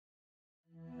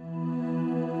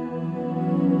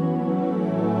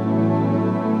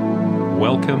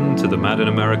Welcome to the Mad in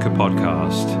America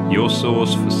podcast, your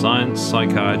source for science,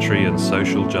 psychiatry, and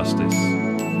social justice.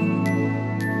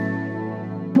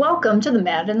 Welcome to the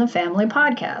Mad in the Family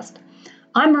podcast.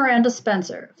 I'm Miranda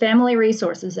Spencer, Family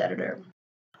Resources Editor.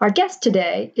 Our guest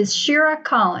today is Shira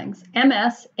Collings,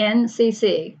 MS,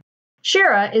 N.C.C.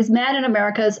 Shira is Mad in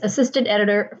America's Assistant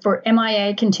Editor for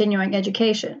MIA Continuing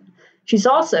Education. She's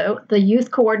also the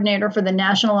Youth Coordinator for the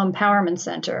National Empowerment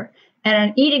Center and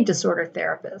an eating disorder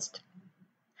therapist.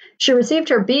 She received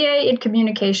her BA in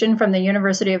Communication from the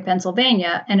University of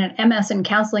Pennsylvania and an MS in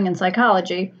Counseling and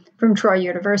Psychology from Troy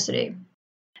University.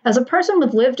 As a person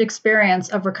with lived experience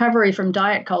of recovery from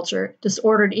diet culture,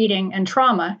 disordered eating, and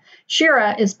trauma,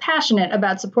 Shira is passionate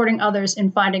about supporting others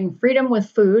in finding freedom with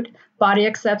food, body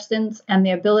acceptance, and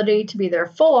the ability to be their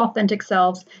full authentic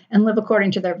selves and live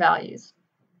according to their values.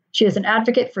 She is an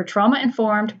advocate for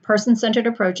trauma-informed, person-centered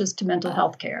approaches to mental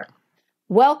health care.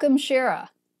 Welcome, Shira.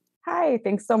 Hi,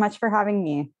 thanks so much for having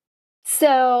me.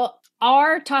 So,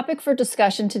 our topic for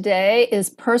discussion today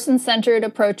is person-centered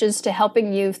approaches to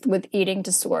helping youth with eating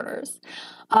disorders.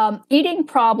 Eating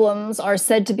problems are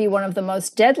said to be one of the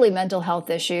most deadly mental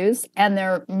health issues, and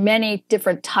there are many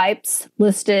different types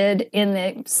listed in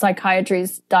the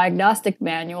psychiatry's diagnostic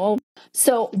manual.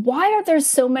 So, why are there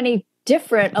so many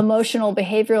different emotional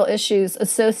behavioral issues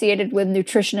associated with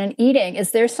nutrition and eating?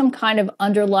 Is there some kind of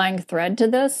underlying thread to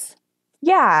this?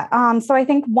 Yeah, so I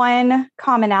think one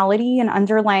commonality and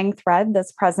underlying thread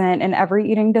that's present in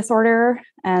every eating disorder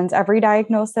and every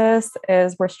diagnosis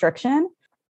is restriction.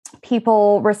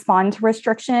 People respond to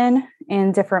restriction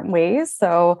in different ways.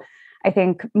 So I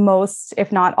think most,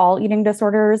 if not all, eating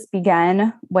disorders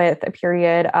begin with a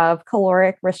period of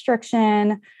caloric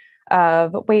restriction,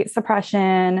 of weight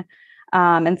suppression,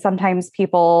 and sometimes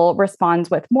people respond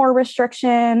with more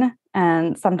restriction,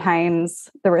 and sometimes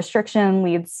the restriction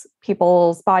leads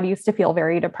people's bodies to feel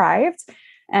very deprived,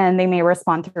 and they may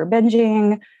respond through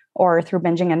binging or through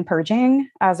binging and purging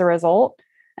as a result.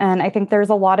 And I think there's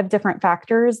a lot of different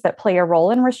factors that play a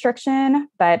role in restriction,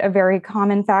 but a very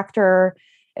common factor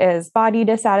is body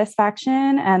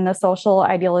dissatisfaction and the social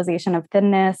idealization of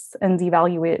thinness and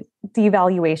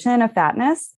devaluation of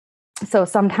fatness. So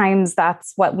sometimes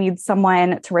that's what leads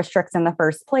someone to restrict in the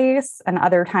first place, and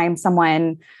other times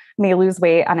someone may lose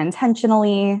weight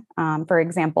unintentionally. For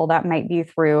example, that might be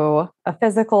through a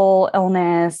physical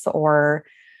illness or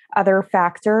other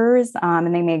factors,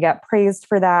 and they may get praised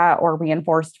for that or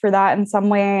reinforced for that in some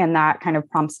way, and that kind of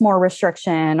prompts more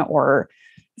restriction or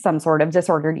some sort of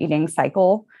disordered eating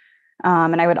cycle.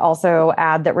 And I would also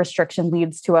add that restriction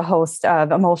leads to a host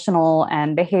of emotional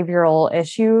and behavioral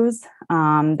issues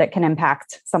that can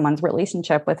impact someone's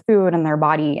relationship with food and their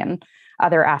body and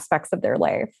other aspects of their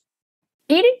life.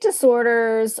 Eating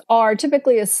disorders are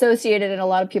typically associated in a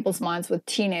lot of people's minds with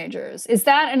teenagers. Is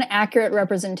that an accurate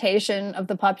representation of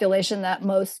the population that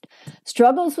most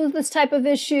struggles with this type of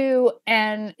issue?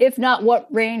 And if not,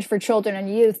 what range for children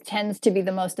and youth tends to be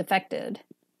the most affected?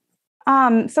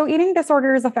 So eating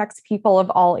disorders affects people of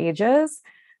all ages.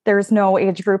 There's no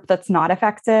age group that's not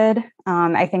affected.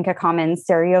 I think a common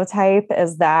stereotype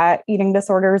is that eating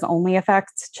disorders only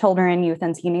affect children, youth,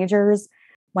 and teenagers,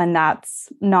 when that's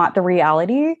not the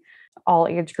reality. All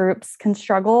age groups can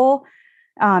struggle.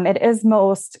 It is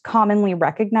most commonly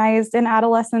recognized in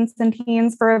adolescents and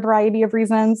teens for a variety of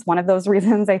reasons. One of those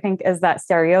reasons, I think, is that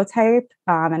stereotype.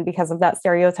 And because of that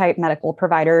stereotype, medical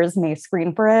providers may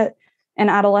screen for it in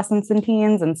adolescents and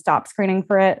teens and stop screening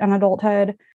for it in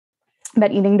adulthood.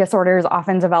 But eating disorders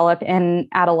often develop in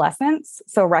adolescence.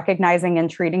 So recognizing and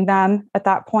treating them at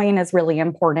that point is really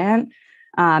important.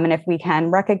 And if we can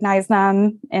recognize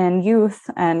them in youth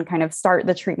and kind of start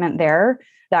the treatment there,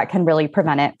 that can really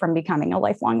prevent it from becoming a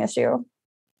lifelong issue.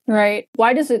 Right.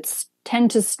 Why does it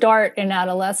tend to start in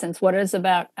adolescence? What is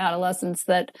about adolescence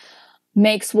that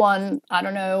makes one,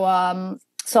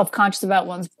 self-conscious about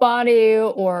one's body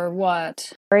or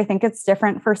what? I think it's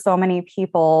different for so many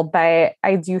people, but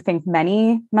I do think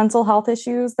many mental health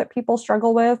issues that people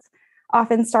struggle with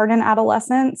often start in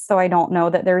adolescence. So I don't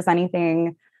know that there's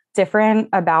anything different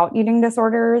about eating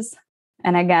disorders.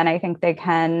 And again, I think they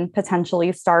can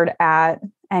potentially start at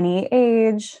any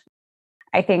age.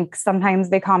 I think sometimes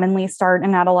they commonly start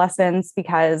in adolescence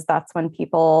because that's when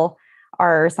people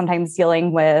are sometimes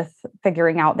dealing with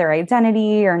figuring out their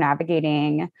identity or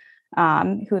navigating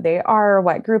who they are,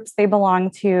 what groups they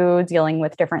belong to, dealing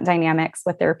with different dynamics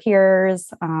with their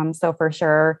peers. So for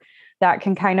sure, that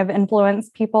can kind of influence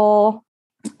people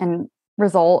and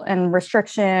result in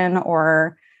restriction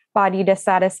or body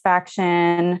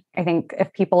dissatisfaction. I think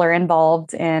if people are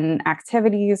involved in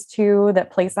activities too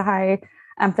that place a high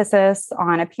emphasis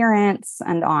on appearance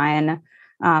and on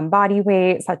body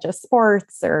weight, such as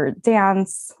sports or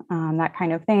dance, that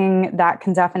kind of thing, that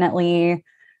can definitely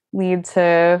lead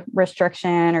to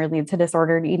restriction or lead to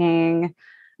disordered eating.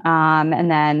 And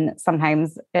then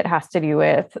sometimes it has to do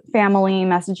with family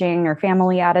messaging or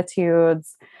family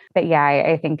attitudes. But yeah,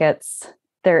 I think it's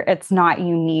not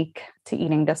unique to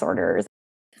eating disorders.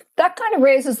 That kind of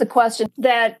raises the question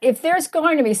that if there's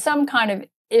going to be some kind of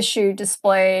issue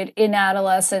displayed in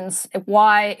adolescence,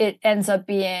 why it ends up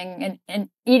being an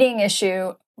eating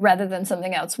issue rather than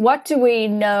something else. What do we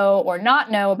know or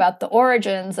not know about the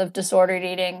origins of disordered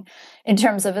eating in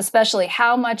terms of especially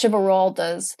how much of a role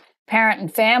does parent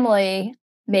and family,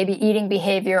 maybe eating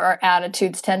behavior or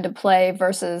attitudes tend to play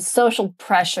versus social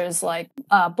pressures like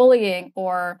bullying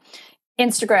or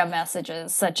Instagram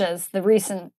messages, such as the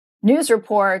recent news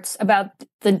reports about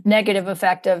the negative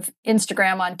effect of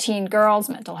Instagram on teen girls'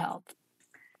 mental health?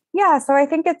 Yeah, so I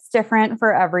think it's different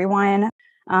for everyone.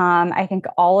 I think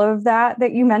all of that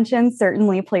you mentioned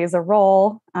certainly plays a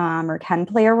role or can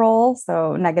play a role.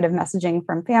 So negative messaging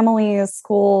from families,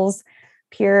 schools,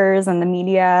 peers, and the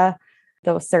media,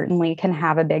 those certainly can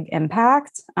have a big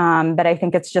impact. But I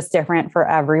think it's just different for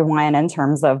everyone in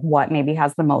terms of what maybe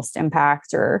has the most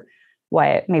impact or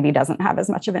what maybe doesn't have as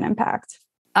much of an impact.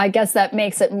 I guess that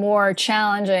makes it more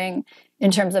challenging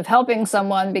in terms of helping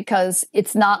someone because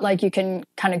it's not like you can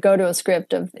kind of go to a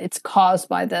script of it's caused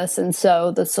by this. And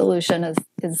so the solution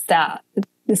is that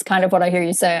is kind of what I hear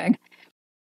you saying.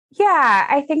 Yeah,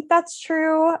 I think that's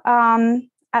true.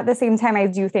 At the same time, I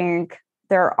do think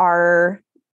there are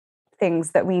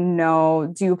things that we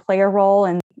know do play a role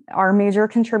and are major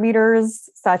contributors,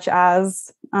 such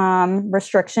as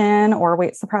restriction or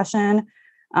weight suppression.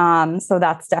 So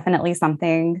that's definitely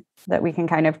something that we can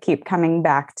kind of keep coming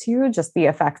back to, just the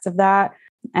effects of that.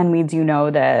 And we do know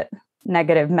that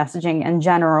negative messaging in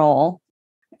general,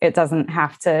 it doesn't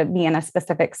have to be in a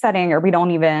specific setting, or we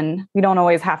don't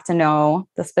always have to know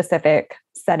the specific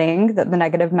setting that the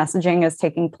negative messaging is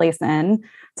taking place in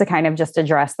to kind of just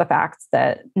address the fact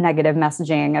that negative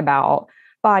messaging about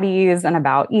bodies and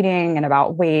about eating and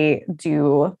about weight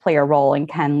do play a role and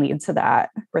can lead to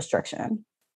that restriction.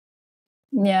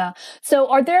 Yeah. So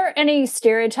are there any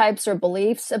stereotypes or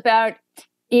beliefs about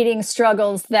eating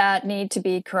struggles that need to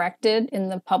be corrected in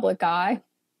the public eye?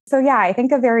 So yeah, I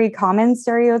think a very common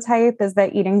stereotype is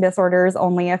that eating disorders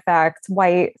only affect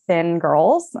white, thin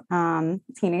girls,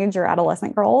 teenage or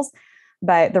adolescent girls.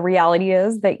 But the reality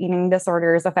is that eating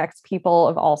disorders affect people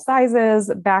of all sizes,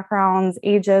 backgrounds,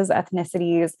 ages,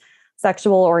 ethnicities,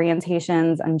 sexual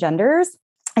orientations, and genders.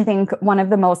 I think one of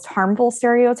the most harmful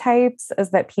stereotypes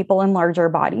is that people in larger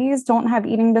bodies don't have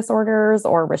eating disorders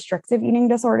or restrictive eating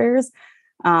disorders,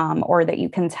 or that you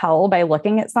can tell by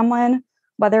looking at someone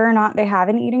whether or not they have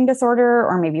an eating disorder,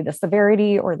 or maybe the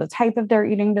severity or the type of their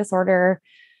eating disorder.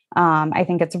 I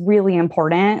think it's really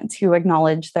important to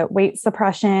acknowledge that weight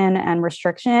suppression and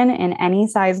restriction in any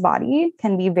size body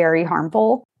can be very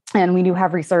harmful. And we do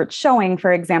have research showing,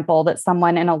 for example, that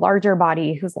someone in a larger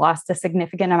body who's lost a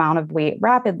significant amount of weight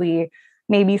rapidly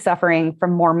may be suffering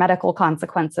from more medical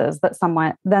consequences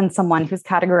than someone who's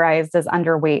categorized as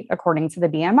underweight according to the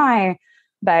BMI,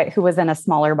 but who was in a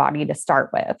smaller body to start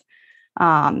with.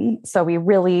 So we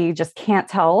really just can't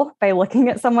tell by looking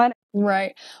at someone.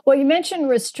 Right. Well, you mentioned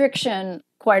restriction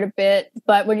quite a bit,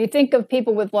 but when you think of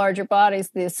people with larger bodies,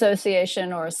 the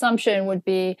association or assumption would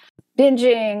be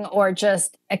binging or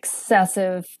just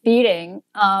excessive feeding.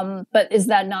 But is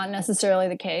that not necessarily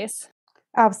the case?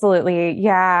 Absolutely.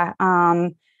 Yeah.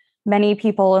 Many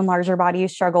people in larger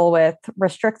bodies struggle with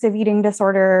restrictive eating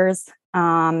disorders.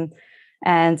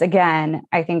 And again,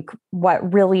 I think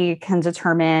what really can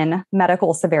determine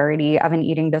medical severity of an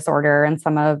eating disorder and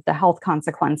some of the health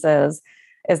consequences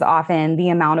is often the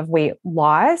amount of weight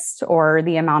lost or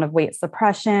the amount of weight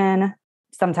suppression,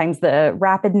 sometimes the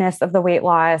rapidness of the weight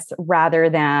loss rather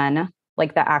than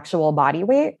like the actual body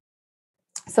weight.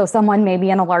 So someone may be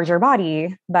in a larger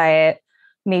body, but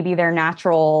maybe their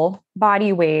natural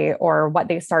body weight or what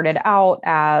they started out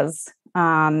as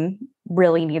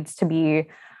really needs to be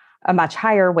a much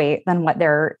higher weight than what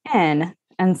they're in.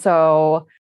 And so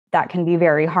that can be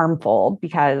very harmful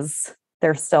because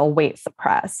they're still weight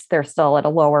suppressed. They're still at a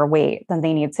lower weight than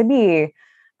they need to be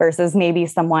versus maybe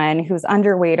someone who's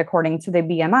underweight according to the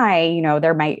BMI,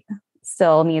 there might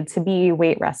still need to be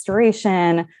weight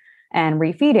restoration and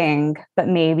refeeding, but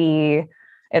maybe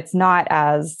it's not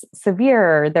as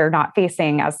severe. They're not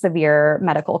facing as severe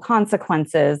medical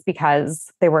consequences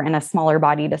because they were in a smaller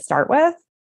body to start with.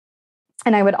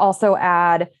 And I would also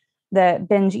add that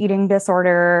binge eating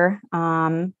disorder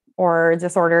or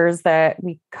disorders that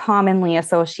we commonly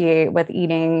associate with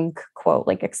eating, quote,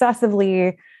 like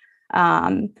excessively,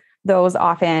 those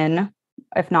often,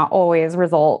 if not always,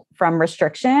 result from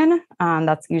restriction.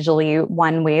 That's usually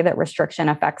one way that restriction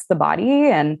affects the body.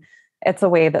 And it's a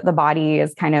way that the body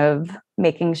is kind of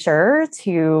making sure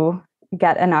to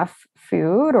get enough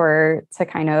food or to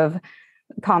kind of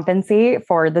compensate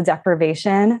for the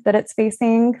deprivation that it's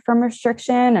facing from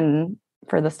restriction and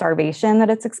for the starvation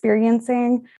that it's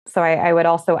experiencing. So I would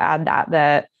also add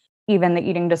that even the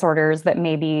eating disorders that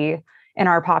maybe in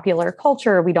our popular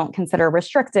culture we don't consider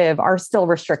restrictive are still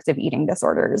restrictive eating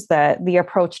disorders. That the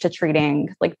approach to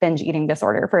treating like binge eating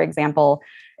disorder, for example,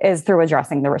 is through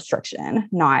addressing the restriction,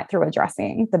 not through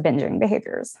addressing the binging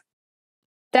behaviors.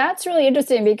 That's really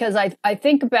interesting because I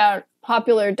think about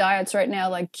popular diets right now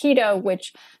like keto,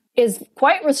 which is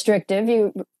quite restrictive.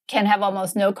 You can have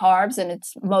almost no carbs and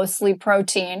it's mostly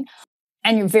protein.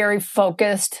 And you're very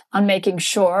focused on making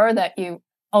sure that you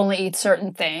only eat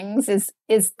certain things.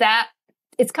 Is that,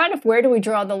 it's kind of, where do we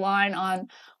draw the line on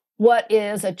what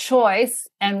is a choice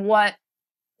and what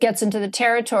gets into the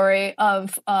territory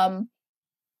of kind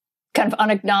of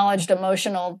unacknowledged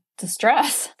emotional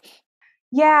distress?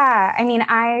 Yeah, I mean,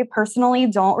 I personally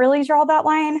don't really draw that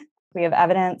line. We have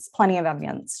evidence, plenty of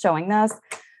evidence showing this,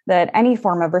 that any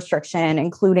form of restriction,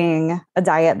 including a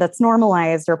diet that's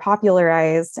normalized or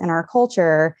popularized in our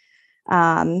culture,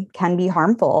 can be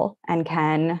harmful and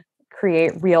can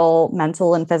create real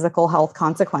mental and physical health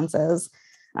consequences.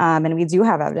 And we do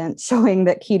have evidence showing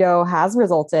that keto has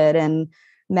resulted in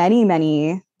many,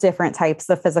 many different types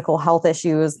of physical health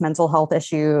issues, mental health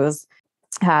issues.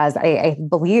 I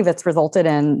believe it's resulted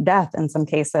in death in some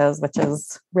cases, which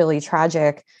is really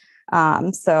tragic.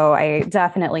 So I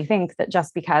definitely think that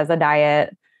just because a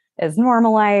diet is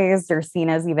normalized or seen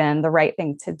as even the right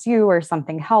thing to do or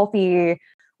something healthy,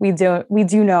 we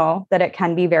do know that it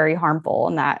can be very harmful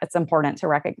and that it's important to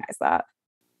recognize that.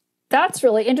 That's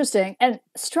really interesting. And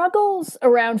struggles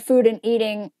around food and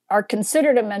eating are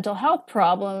considered a mental health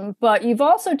problem, but you've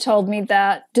also told me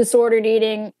that disordered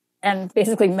eating and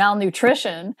basically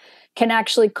malnutrition can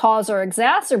actually cause or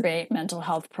exacerbate mental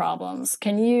health problems.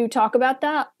 Can you talk about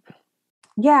that?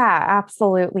 Yeah,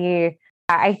 absolutely.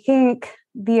 I think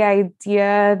the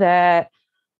idea that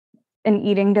an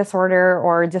eating disorder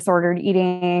or disordered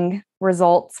eating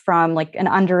results from like an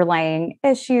underlying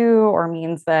issue or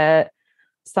means that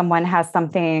someone has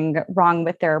something wrong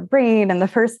with their brain in the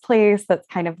first place that's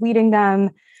kind of leading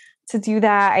them to do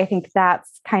that, I think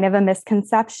that's kind of a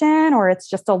misconception, or it's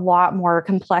just a lot more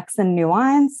complex and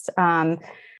nuanced.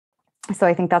 So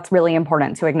I think that's really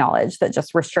important to acknowledge that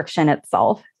just restriction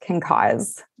itself can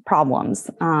cause problems.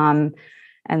 And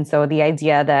so the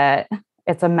idea that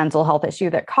it's a mental health issue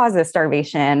that causes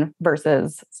starvation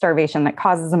versus starvation that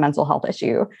causes a mental health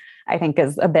issue, I think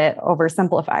is a bit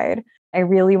oversimplified. I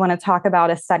really want to talk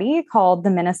about a study called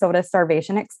the Minnesota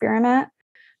Starvation Experiment.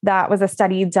 That was a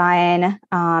study done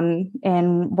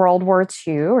in World War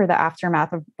II or the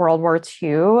aftermath of World War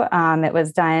II. It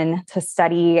was done to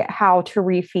study how to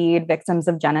refeed victims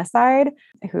of genocide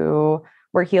who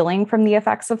were healing from the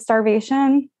effects of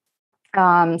starvation.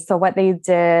 So what they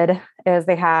did is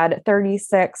they had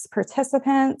 36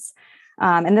 participants.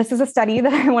 And this is a study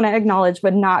that I want to acknowledge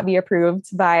would not be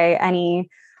approved by any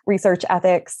research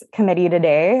ethics committee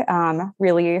today.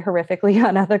 Really horrifically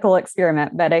unethical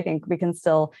experiment, but I think we can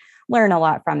still learn a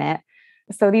lot from it.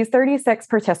 So these 36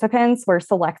 participants were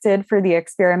selected for the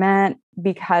experiment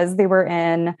because they were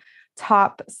in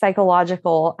top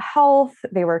psychological health.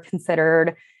 They were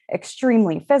considered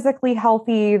extremely physically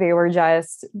healthy. They were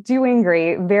just doing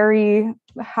great, very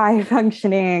high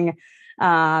functioning,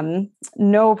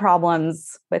 no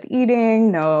problems with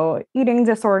eating, no eating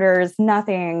disorders,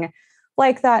 nothing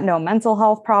like that, no mental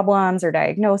health problems or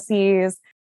diagnoses.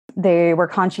 They were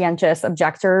conscientious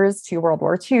objectors to World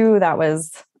War II. That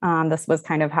was, this was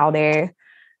kind of how they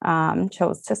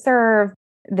chose to serve.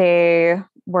 They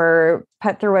were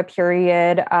put through a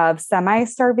period of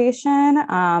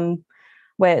semi-starvation,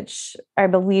 which I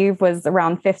believe was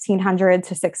around 1,500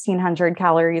 to 1,600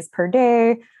 calories per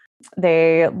day.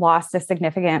 They lost a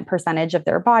significant percentage of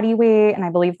their body weight, and I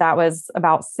believe that was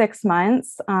about 6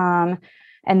 months.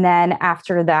 And then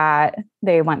after that,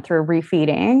 they went through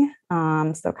refeeding,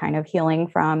 so kind of healing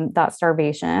from that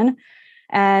starvation.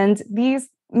 And these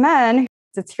men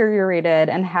deteriorated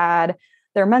and had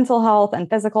their mental health and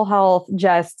physical health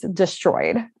just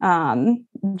destroyed,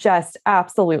 just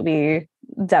absolutely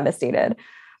devastated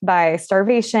by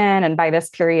starvation and by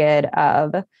this period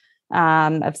of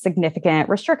significant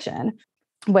restriction,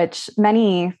 which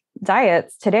many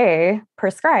diets today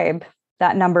prescribe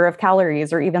that number of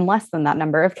calories or even less than that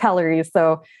number of calories.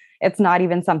 So it's not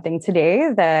even something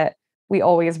today that we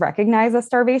always recognize as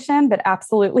starvation, but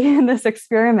absolutely in this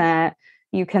experiment,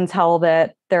 you can tell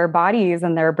that their bodies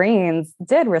and their brains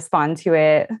did respond to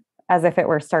it as if it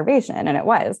were starvation, and it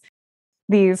was.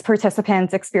 These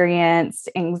participants experienced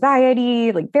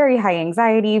anxiety, like very high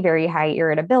anxiety, very high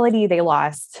irritability. They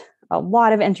lost a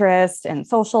lot of interest in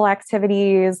social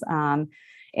activities,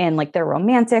 in like their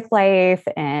romantic life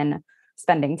and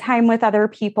spending time with other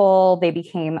people. They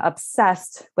became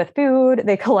obsessed with food.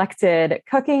 They collected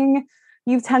cooking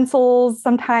utensils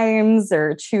sometimes,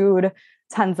 or chewed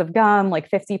tons of gum, like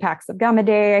 50 packs of gum a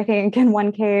day, I think, in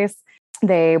one case.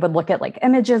 They would look at like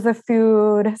images of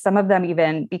food. Some of them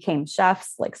even became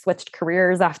chefs, like switched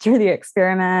careers after the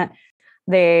experiment.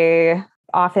 They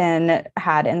often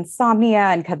had insomnia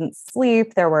and couldn't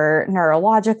sleep. There were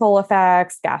neurological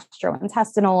effects,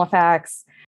 gastrointestinal effects.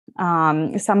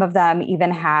 Some of them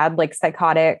even had like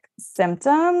psychotic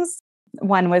symptoms.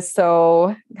 One was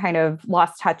so kind of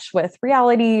lost touch with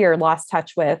reality or lost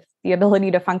touch with the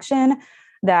ability to function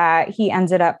that he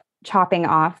ended up chopping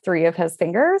off 3 of his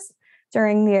fingers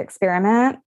during the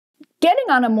experiment. Getting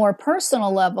on a more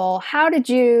personal level, how did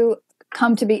you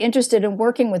come to be interested in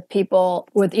working with people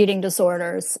with eating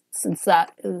disorders, since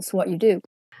that is what you do?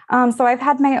 So I've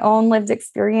had my own lived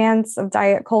experience of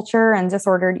diet culture and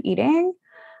disordered eating.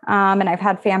 And I've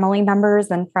had family members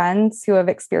and friends who have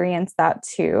experienced that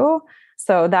too.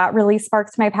 So that really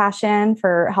sparked my passion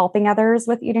for helping others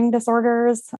with eating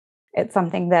disorders. It's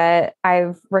something that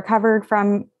I've recovered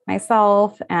from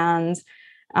myself, and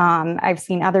I've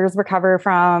seen others recover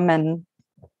from, and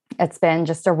it's been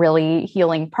just a really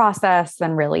healing process.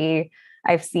 And really,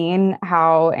 I've seen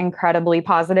how incredibly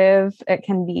positive it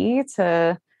can be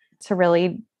to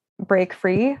really break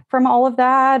free from all of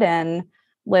that and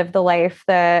live the life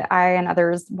that I and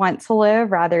others want to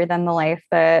live, rather than the life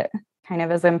that kind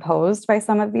of is imposed by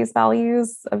some of these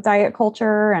values of diet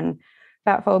culture and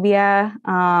fat phobia.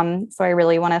 So I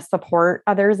really want to support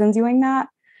others in doing that.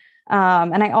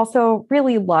 And I also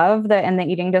really love that in the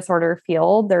eating disorder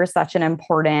field, there's such an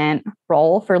important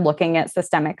role for looking at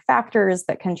systemic factors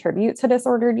that contribute to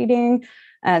disordered eating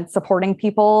and supporting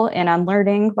people in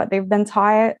unlearning what they've been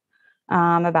taught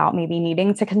about maybe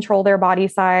needing to control their body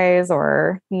size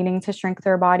or needing to shrink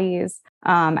their bodies.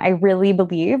 I really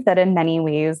believe that in many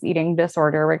ways, eating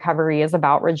disorder recovery is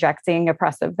about rejecting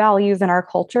oppressive values in our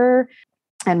culture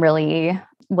and really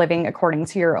living according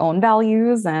to your own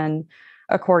values and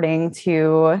according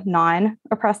to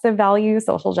non-oppressive values,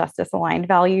 social justice aligned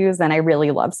values. And I really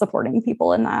love supporting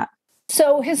people in that.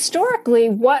 So historically,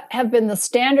 what have been the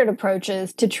standard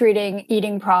approaches to treating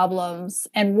eating problems,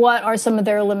 and what are some of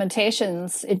their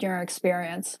limitations in your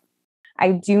experience?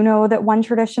 I do know that one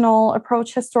traditional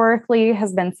approach historically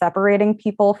has been separating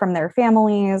people from their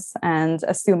families and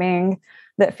assuming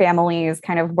that families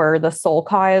kind of were the sole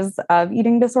cause of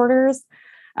eating disorders,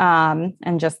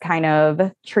 and just kind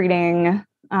of treating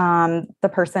the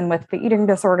person with the eating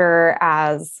disorder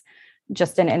as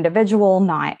just an individual,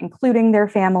 not including their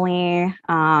family,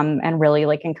 and really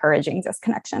like encouraging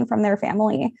disconnection from their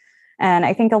family. And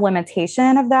I think a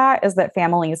limitation of that is that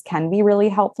families can be really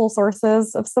helpful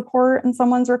sources of support in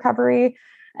someone's recovery,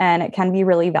 and it can be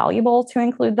really valuable to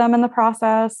include them in the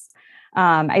process.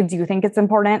 I do think it's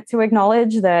important to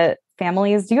acknowledge that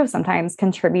families do sometimes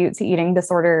contribute to eating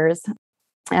disorders,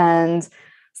 and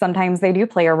sometimes they do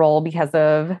play a role because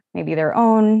of maybe their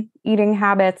own eating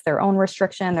habits, their own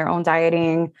restriction, their own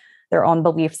dieting, their own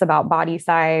beliefs about body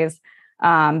size.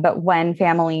 But when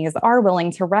families are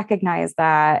willing to recognize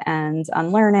that and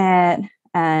unlearn it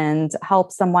and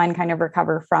help someone kind of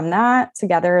recover from that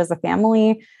together as a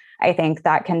family, I think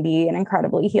that can be an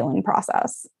incredibly healing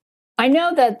process. I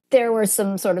know that there were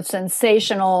some sort of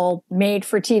sensational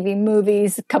made-for-TV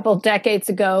movies a couple of decades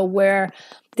ago where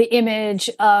the image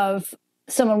of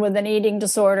someone with an eating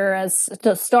disorder as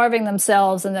starving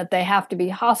themselves and that they have to be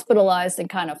hospitalized and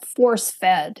kind of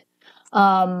force-fed,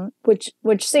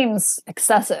 which seems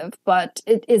excessive. But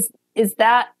is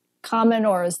that common,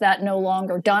 or is that no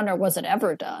longer done, or was it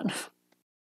ever done?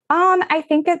 I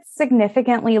think it's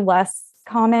significantly less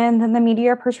common than the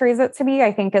media portrays it to be.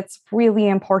 I think it's really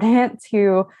important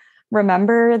to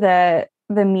remember that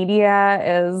the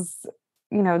media is,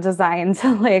 designed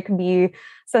to like be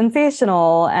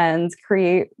sensational and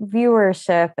create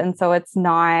viewership. And so it's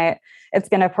going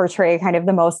to portray kind of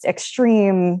the most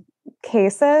extreme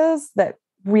cases that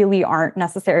really aren't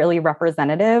necessarily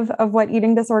representative of what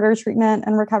eating disorder treatment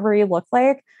and recovery look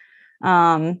like.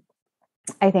 I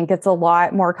think it's a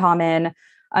lot more common,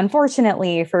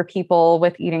 unfortunately, for people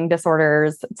with eating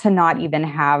disorders to not even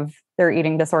have their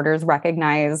eating disorders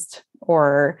recognized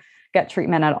or get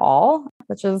treatment at all,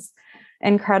 which is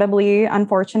incredibly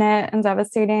unfortunate and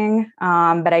devastating.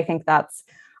 But I think that's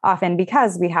often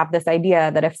because we have this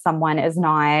idea that if someone is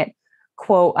not,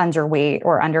 quote, underweight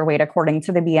or underweight according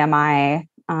to the BMI,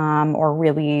 or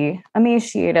really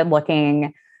emaciated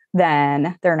looking,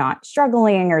 then they're not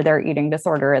struggling or their eating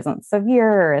disorder isn't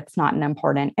severe or it's not an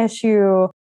important issue.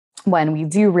 When we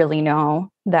do really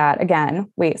know that,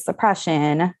 again, weight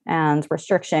suppression and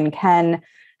restriction can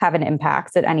have an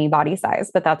impact at any body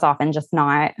size, but that's often just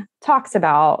not talked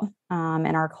about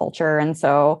in our culture. And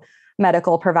so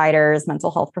medical providers,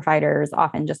 mental health providers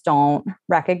often just don't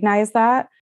recognize that,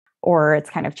 or it's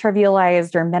kind of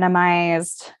trivialized or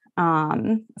minimized.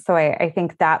 So I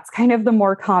think that's kind of the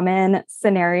more common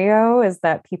scenario, is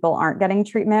that people aren't getting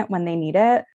treatment when they need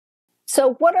it.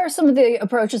 So what are some of the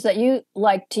approaches that you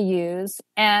like to use?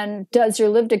 And does your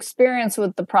lived experience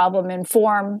with the problem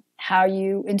inform how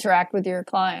you interact with your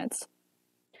clients?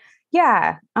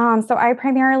 Yeah. So I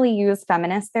primarily use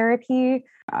feminist therapy.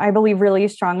 I believe really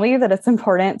strongly that it's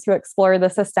important to explore the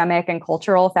systemic and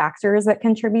cultural factors that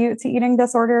contribute to eating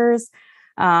disorders,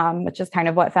 which is kind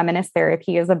of what feminist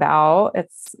therapy is about.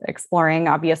 It's exploring,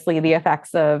 obviously, the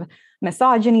effects of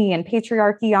misogyny and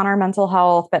patriarchy on our mental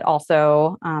health, but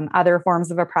also other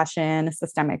forms of oppression,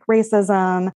 systemic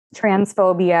racism,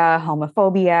 transphobia,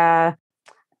 homophobia,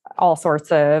 all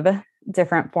sorts of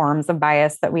different forms of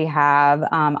bias that we have.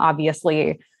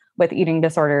 Obviously, with eating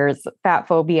disorders, fat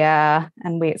phobia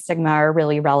and weight stigma are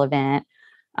really relevant.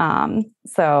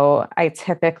 So I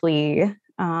typically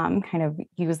kind of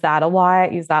use that a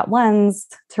lot, use that lens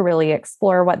to really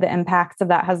explore what the impact of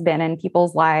that has been in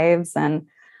people's lives and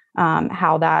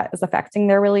how that is affecting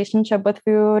their relationship with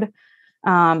food.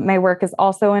 My work is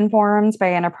also informed by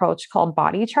an approach called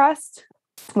body trust,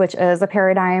 which is a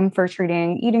paradigm for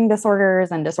treating eating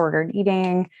disorders and disordered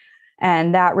eating.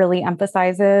 And that really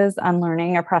emphasizes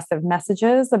unlearning oppressive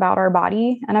messages about our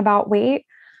body and about weight,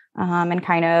 and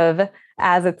kind of,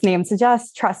 as its name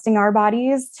suggests, trusting our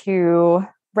bodies to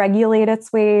regulate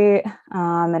its weight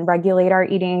and regulate our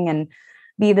eating and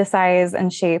be the size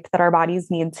and shape that our bodies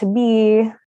need to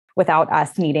be without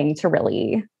us needing to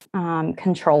really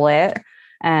control it,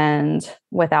 and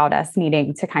without us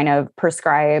needing to kind of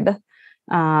prescribe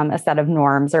a set of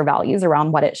norms or values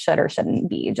around what it should or shouldn't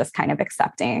be, just kind of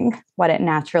accepting what it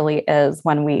naturally is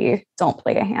when we don't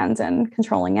play a hand in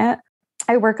controlling it.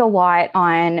 I work a lot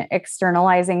on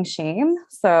externalizing shame.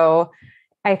 So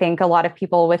I think a lot of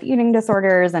people with eating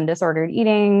disorders and disordered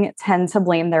eating tend to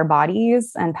blame their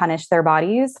bodies and punish their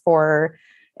bodies for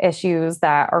issues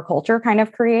that our culture kind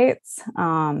of creates.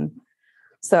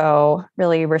 So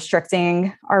really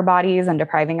restricting our bodies and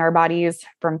depriving our bodies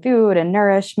from food and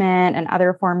nourishment and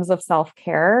other forms of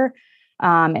self-care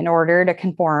in order to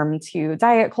conform to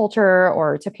diet culture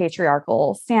or to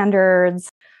patriarchal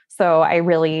standards. So I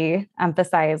really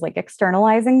emphasize like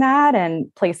externalizing that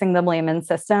and placing the blame in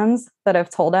systems that have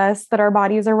told us that our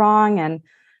bodies are wrong and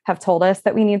have told us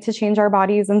that we need to change our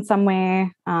bodies in some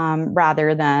way,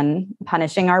 rather than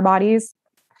punishing our bodies.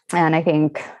 And I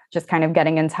think just kind of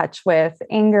getting in touch with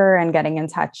anger and getting in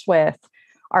touch with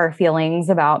our feelings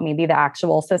about maybe the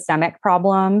actual systemic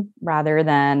problem, rather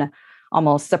than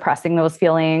almost suppressing those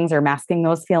feelings or masking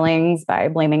those feelings by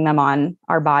blaming them on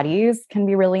our bodies, can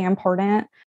be really important.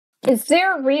 Is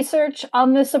there research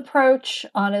on this approach,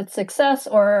 on its success,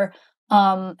 or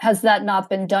has that not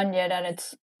been done yet and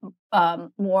it's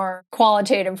more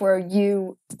qualitative where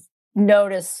you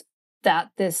notice that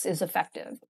this is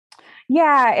effective?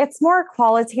 Yeah, it's more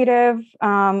qualitative,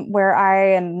 where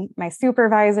I and my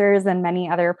supervisors and many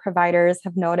other providers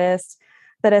have noticed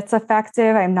that it's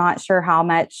effective. I'm not sure how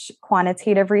much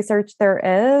quantitative research there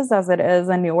is, as it is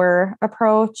a newer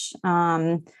approach,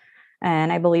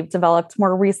 and I believe developed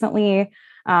more recently.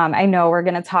 I know we're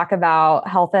going to talk about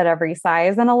health at every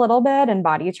size in a little bit, and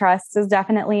body trust is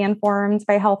definitely informed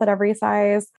by health at every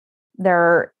size.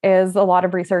 There is a lot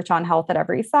of research on health at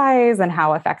every size and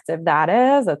how effective that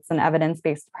is. It's an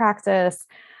evidence-based practice.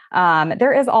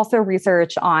 There is also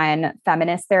research on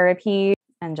feminist therapy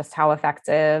and just how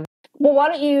effective. Well, why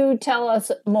don't you tell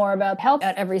us more about health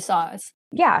at every size?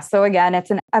 Yeah. So again,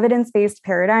 it's an evidence-based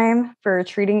paradigm for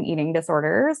treating eating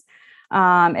disorders.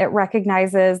 It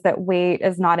recognizes that weight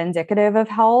is not indicative of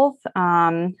health.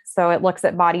 So it looks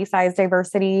at body size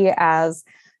diversity as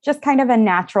just kind of a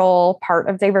natural part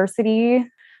of diversity,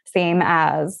 same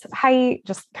as height,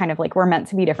 just kind of like we're meant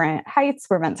to be different heights.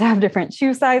 We're meant to have different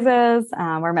shoe sizes.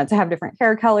 We're meant to have different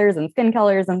hair colors and skin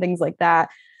colors and things like that.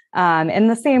 In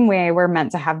the same way, we're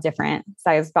meant to have different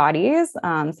sized bodies.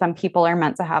 Some people are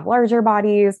meant to have larger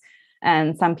bodies.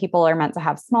 And some people are meant to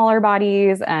have smaller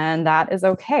bodies, and that is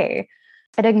okay.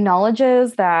 It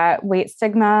acknowledges that weight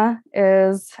stigma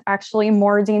is actually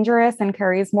more dangerous and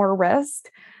carries more risk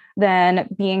than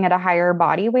being at a higher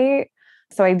body weight.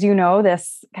 So I do know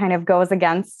this kind of goes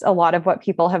against a lot of what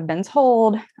people have been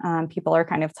told. People are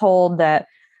kind of told that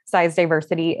size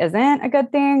diversity isn't a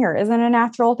good thing or isn't a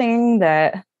natural thing,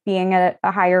 that being at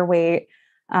a higher weight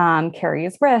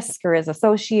carries risk or is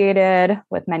associated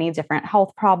with many different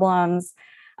health problems.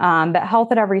 But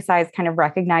Health at Every Size kind of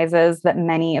recognizes that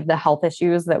many of the health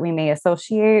issues that we may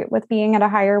associate with being at a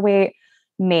higher weight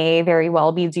may very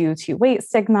well be due to weight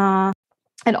stigma.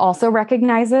 It also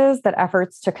recognizes that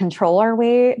efforts to control our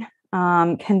weight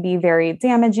can be very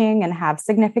damaging and have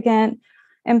significant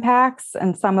impacts.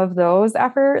 And some of those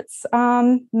efforts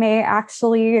may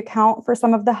actually account for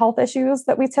some of the health issues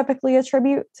that we typically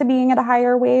attribute to being at a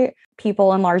higher weight.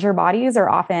 People in larger bodies are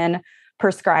often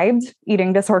prescribed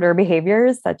eating disorder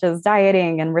behaviors such as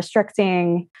dieting and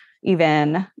restricting,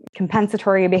 even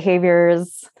compensatory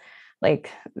behaviors, like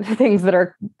things that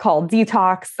are called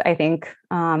detox. I think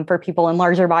for people in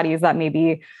larger bodies, that may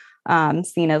be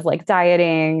seen as like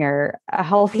dieting or a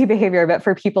healthy behavior, but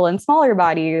for people in smaller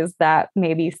bodies, that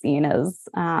may be seen as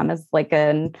like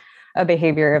a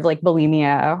behavior of like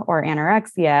bulimia or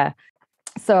anorexia.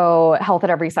 So Health at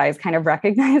Every Size kind of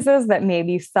recognizes that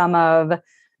maybe some of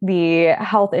the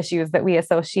health issues that we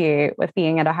associate with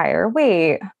being at a higher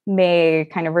weight may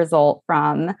kind of result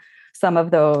from some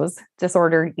of those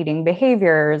disordered eating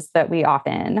behaviors that we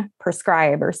often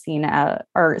prescribe or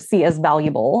see as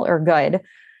valuable or good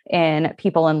in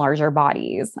people in larger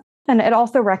bodies. And it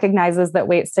also recognizes that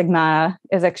weight stigma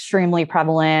is extremely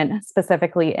prevalent,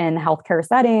 specifically in healthcare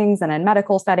settings and in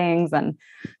medical settings. And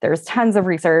there's tons of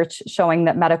research showing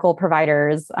that medical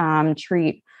providers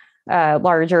treat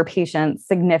larger patients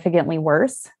significantly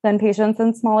worse than patients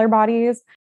in smaller bodies.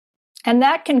 And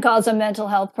that can cause a mental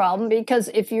health problem, because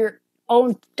if your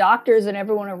own doctors and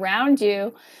everyone around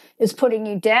you is putting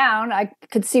you down, I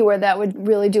could see where that would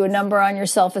really do a number on your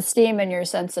self-esteem and your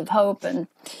sense of hope. And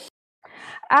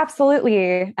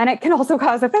absolutely. And it can also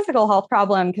cause a physical health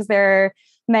problem, because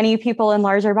many people in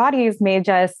larger bodies may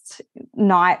just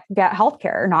not get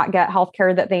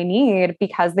healthcare that they need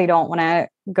because they don't want to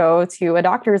go to a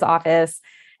doctor's office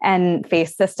and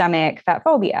face systemic fat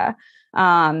phobia.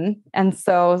 And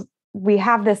so we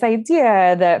have this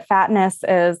idea that fatness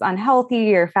is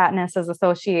unhealthy or fatness is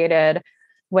associated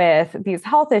with these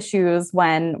health issues,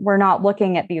 when we're not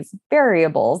looking at these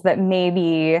variables that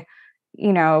maybe,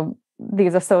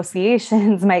 these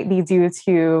associations might be due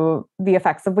to the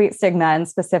effects of weight stigma, and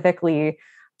specifically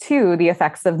to the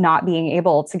effects of not being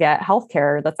able to get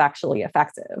healthcare that's actually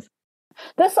effective.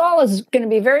 This all is going to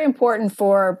be very important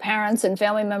for parents and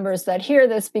family members that hear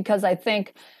this, because I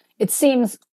think it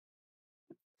seems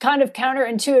kind of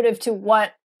counterintuitive to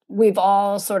what we've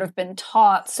all sort of been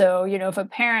taught. So, if a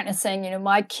parent is saying,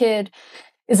 my kid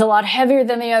is a lot heavier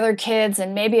than the other kids,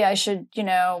 and maybe I should,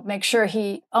 make sure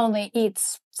he only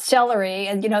eats celery,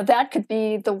 and, that could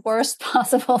be the worst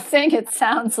possible thing, it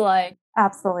sounds like.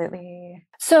 Absolutely.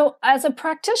 So as a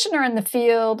practitioner in the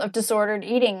field of disordered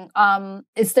eating,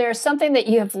 is there something that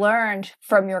you have learned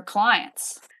from your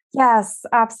clients? Yes,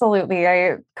 absolutely.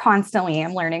 I constantly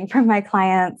am learning from my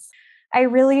clients. I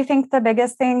really think the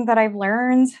biggest thing that I've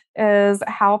learned is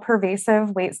how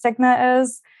pervasive weight stigma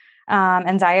is,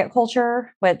 and diet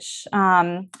culture, which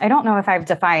I don't know if I've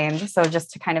defined. So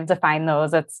just to kind of define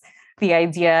those, it's the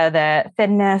idea that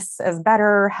thinness is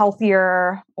better,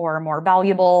 healthier, or more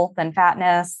valuable than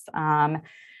fatness, and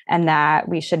that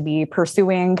we should be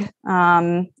pursuing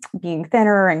being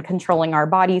thinner and controlling our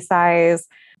body size.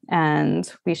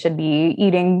 And we should be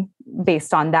eating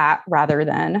based on that rather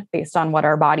than based on what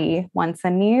our body wants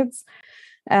and needs.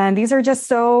 And these are just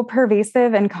so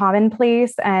pervasive and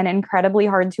commonplace and incredibly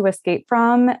hard to escape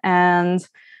from. And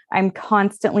I'm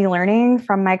constantly learning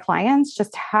from my clients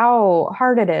just how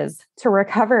hard it is to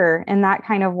recover in that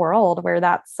kind of world where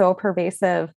that's so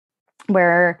pervasive,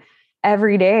 where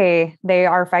every day they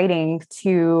are fighting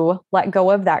to let go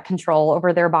of that control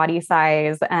over their body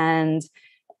size and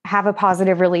have a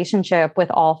positive relationship with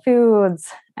all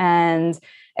foods and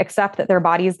accept that their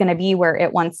body is going to be where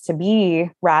it wants to be,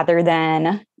 rather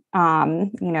than,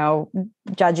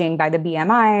 judging by the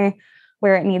BMI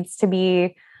where it needs to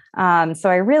be. So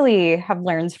I really have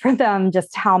learned from them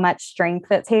just how much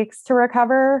strength it takes to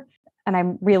recover. And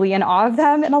I'm really in awe of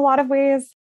them in a lot of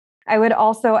ways. I would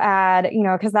also add,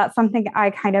 because that's something I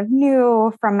kind of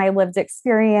knew from my lived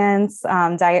experience.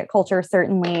 Diet culture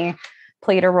certainly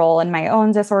played a role in my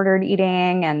own disordered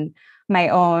eating and my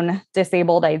own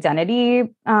disabled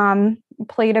identity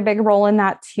played a big role in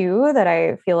that too, that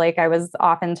I feel like I was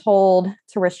often told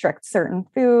to restrict certain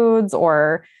foods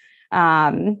or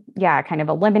kind of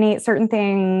eliminate certain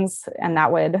things. And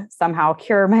that would somehow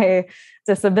cure my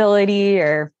disability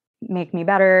or make me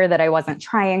better, that I wasn't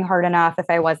trying hard enough if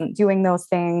I wasn't doing those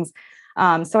things.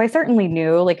 So I certainly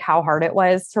knew like how hard it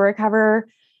was to recover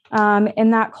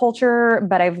in that culture,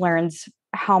 but I've learned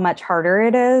how much harder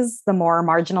it is the more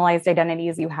marginalized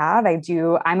identities you have.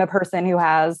 I'm a person who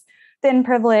has thin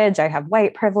privilege. I have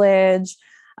white privilege.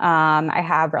 I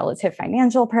have relative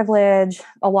financial privilege.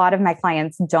 A lot of my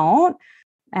clients don't.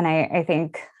 And I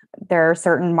think there are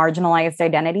certain marginalized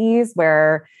identities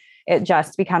where it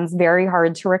just becomes very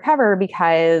hard to recover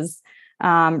because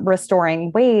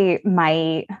restoring weight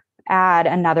might add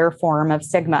another form of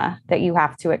stigma that you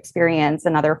have to experience,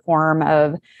 another form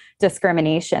of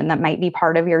discrimination that might be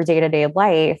part of your day-to-day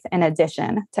life in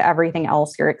addition to everything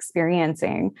else you're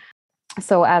experiencing.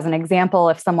 So as an example,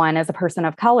 if someone is a person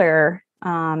of color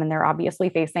and they're obviously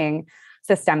facing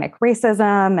systemic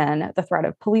racism and the threat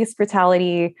of police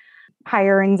brutality,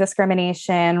 hiring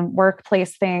discrimination,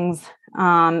 workplace things,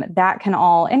 that can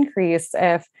all increase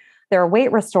if they're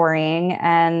weight restoring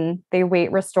and they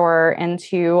weight restore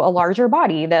into a larger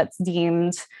body that's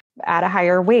deemed at a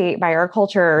higher weight by our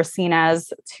culture or seen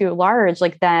as too large.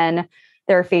 Like then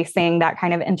they're facing that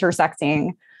kind of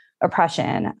intersecting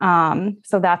oppression.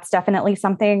 So that's definitely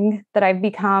something that I've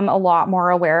become a lot more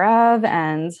aware of,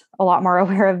 and a lot more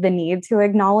aware of the need to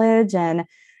acknowledge and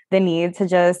the need to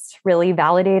just really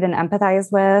validate and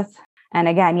empathize with. And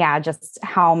again, just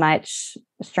how much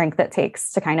strength it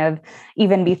takes to kind of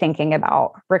even be thinking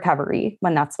about recovery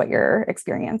when that's what your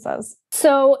experience is.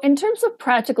 So in terms of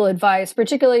practical advice,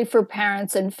 particularly for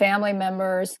parents and family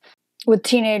members with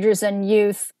teenagers and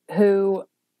youth who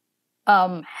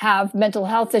have mental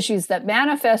health issues that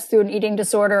manifest through an eating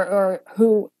disorder, or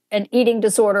who an eating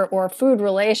disorder or food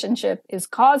relationship is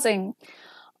causing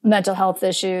mental health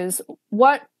issues,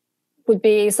 what would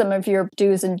be some of your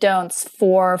do's and don'ts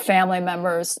for family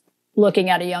members looking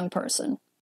at a young person?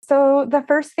 So the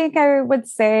first thing I would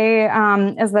say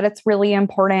is that it's really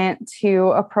important to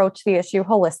approach the issue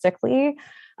holistically.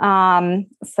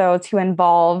 So to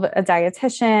involve a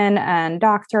dietitian and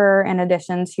doctor in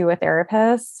addition to a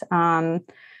therapist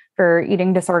for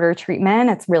eating disorder treatment.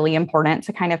 It's really important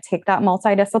to kind of take that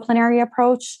multidisciplinary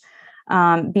approach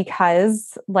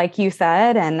because, like you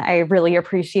said, and I really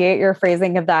appreciate your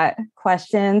phrasing of that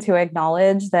question, to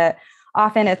acknowledge that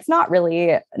often it's not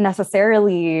really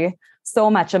necessarily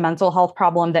so much a mental health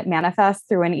problem that manifests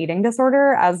through an eating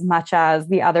disorder as much as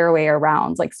the other way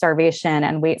around, like starvation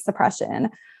and weight suppression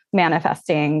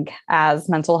manifesting as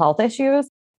mental health issues.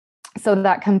 So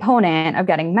that component of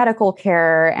getting medical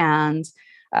care and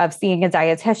of seeing a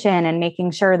dietitian and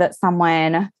making sure that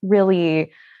someone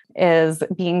really is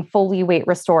being fully weight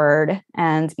restored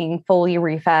and being fully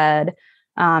refed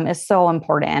is so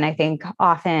important. I think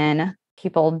often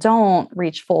people don't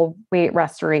reach full weight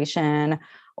restoration,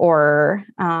 or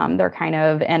they're kind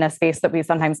of in a space that we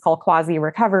sometimes call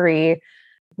quasi-recovery,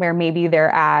 where maybe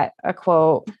they're at a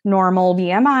quote normal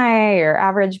BMI or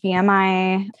average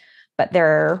BMI, but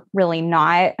they're really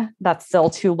not. That's still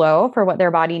too low for what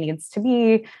their body needs to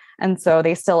be. And so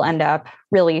they still end up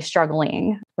really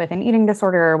struggling with an eating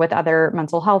disorder, with other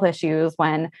mental health issues,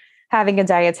 when having a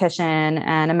dietitian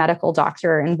and a medical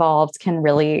doctor involved can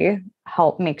really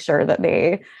help make sure that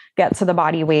they get to the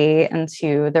body weight and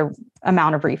to the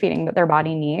amount of refeeding that their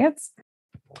body needs.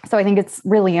 So I think it's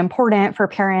really important for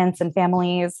parents and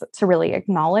families to really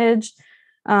acknowledge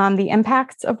the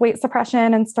impact of weight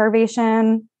suppression and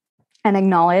starvation, and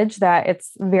acknowledge that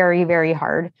it's very, very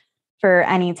hard for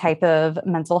any type of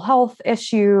mental health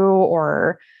issue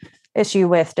or issue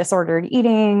with disordered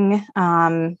eating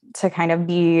to kind of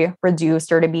be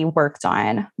reduced or to be worked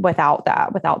on without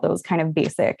those kind of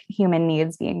basic human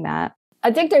needs being met.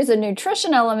 I think there's a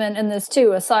nutrition element in this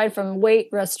too, aside from weight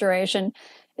restoration,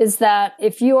 is that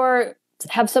if you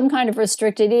have some kind of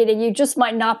restricted eating, you just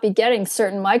might not be getting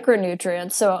certain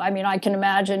micronutrients. So, I mean, I can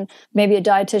imagine maybe a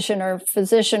dietitian or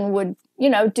physician would,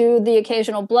 do the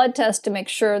occasional blood test to make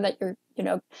sure that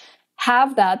you're,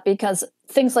 have that, because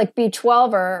things like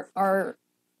B12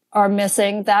 are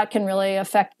missing. That can really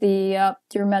affect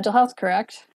your mental health,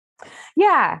 correct?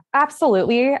 Yeah,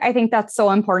 absolutely. I think that's so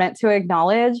important to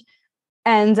acknowledge.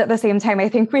 And at the same time, I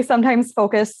think we sometimes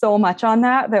focus so much on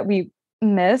that we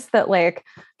miss that like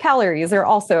calories are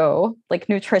also like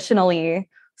nutritionally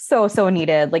so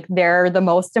needed. Like they're the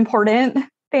most important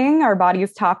thing. Our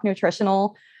body's top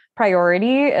nutritional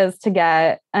priority is to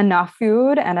get enough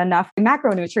food and enough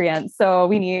macronutrients. So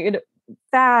we need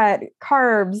fat,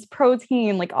 carbs,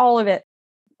 protein, like all of it.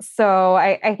 So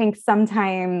I think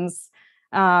sometimes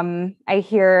I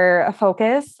hear a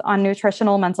focus on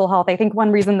nutritional mental health. I think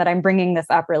one reason that I'm bringing this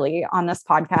up really on this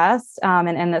podcast and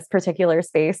in this particular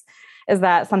space is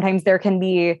that sometimes there can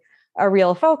be a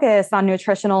real focus on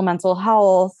nutritional mental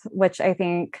health, which I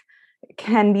think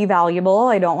can be valuable.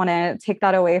 I don't want to take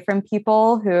that away from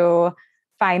people who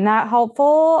find that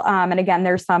helpful. And again,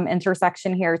 there's some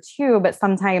intersection here too, but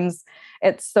sometimes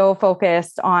it's so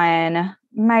focused on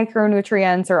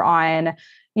micronutrients or on,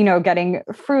 getting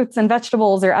fruits and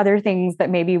vegetables or other things that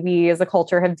maybe we as a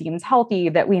culture have deemed healthy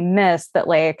that we miss that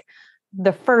like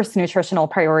the first nutritional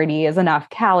priority is enough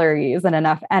calories and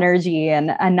enough energy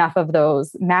and enough of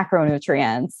those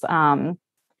macronutrients,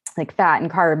 like fat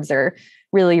and carbs are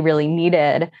really, really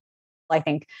needed. I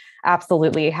think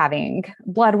absolutely having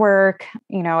blood work,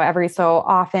 every so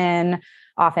often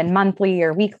monthly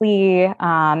or weekly,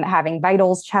 having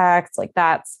vitals checked, like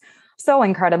that's so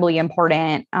incredibly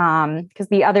important. Because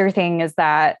the other thing is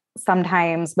that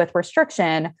sometimes with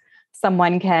restriction,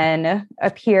 someone can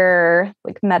appear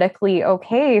like medically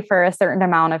okay for a certain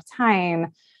amount of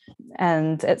time.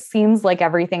 And it seems like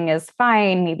everything is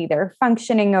fine. Maybe they're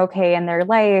functioning okay in their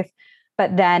life.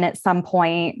 But then at some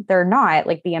point, they're not.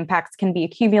 Like the impacts can be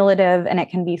cumulative and it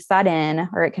can be sudden,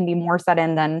 or it can be more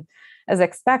sudden than as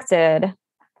expected.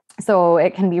 So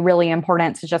it can be really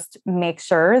important to just make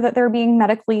sure that they're being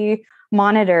medically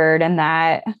monitored and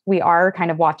that we are kind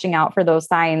of watching out for those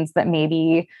signs that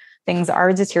maybe things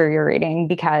are deteriorating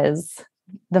because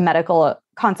the medical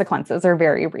consequences are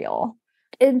very real.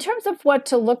 In terms of what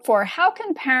to look for, how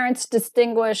can parents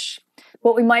distinguish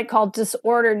what we might call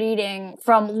disordered eating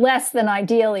from less than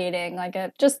ideal eating, like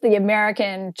just the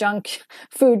American junk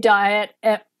food diet,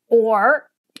 or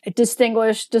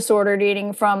distinguish disordered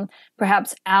eating from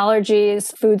perhaps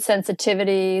allergies, food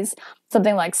sensitivities,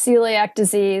 something like celiac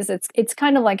disease? It's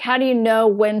kind of like, how do you know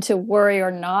when to worry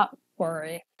or not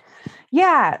worry?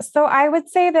 Yeah. So I would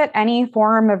say that any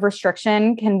form of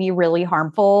restriction can be really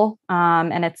harmful.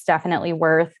 And it's definitely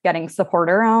worth getting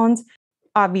support around.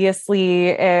 Obviously,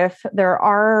 if there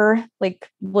are like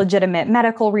legitimate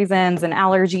medical reasons and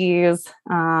allergies,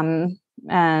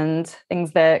 and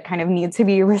things that kind of need to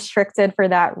be restricted for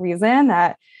that reason,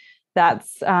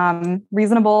 that's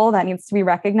reasonable, that needs to be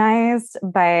recognized.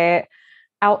 But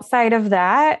outside of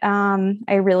that,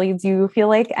 I really do feel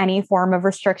like any form of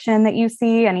restriction that you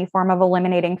see, any form of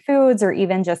eliminating foods, or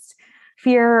even just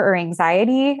fear or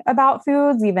anxiety about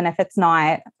foods, even if it's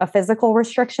not a physical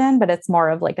restriction, but it's more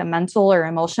of like a mental or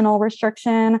emotional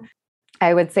restriction,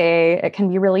 I would say it can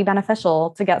be really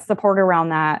beneficial to get support around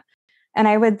that. And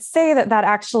I would say that that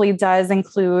actually does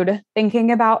include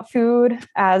thinking about food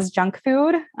as junk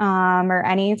food, or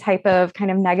any type of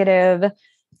kind of negative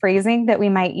phrasing that we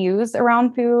might use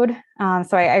around food.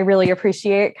 So I really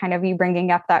appreciate kind of you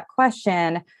bringing up that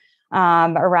question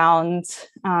around,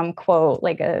 quote,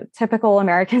 like a typical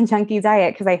American junkie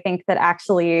diet, because I think that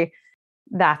actually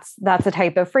that's a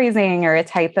type of phrasing or a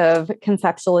type of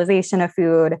conceptualization of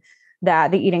food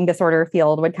that the eating disorder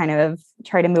field would kind of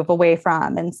try to move away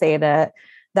from and say that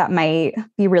that might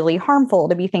be really harmful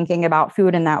to be thinking about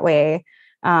food in that way,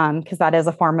 because that is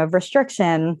a form of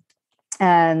restriction.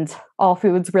 And all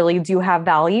foods really do have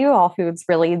value. All foods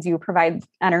really do provide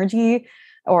energy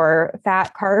or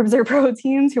fat, carbs, or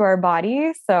protein to our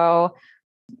body. So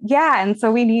yeah, and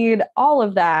so we need all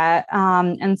of that.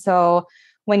 And so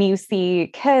when you see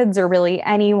kids or really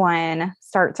anyone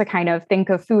start to kind of think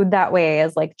of food that way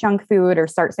as like junk food, or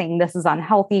start saying this is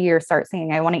unhealthy, or start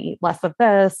saying I want to eat less of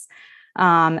this,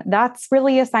 that's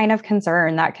really a sign of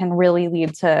concern that can really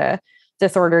lead to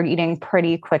disordered eating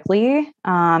pretty quickly.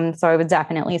 So I would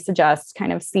definitely suggest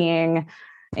kind of seeing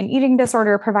an eating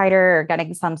disorder provider or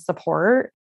getting some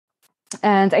support.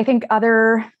 And I think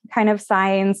other kind of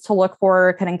signs to look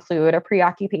for could include a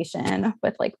preoccupation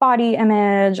with like body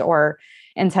image or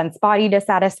intense body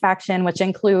dissatisfaction, which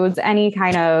includes any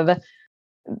kind of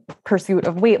pursuit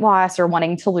of weight loss or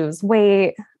wanting to lose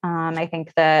weight. I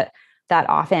think that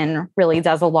often really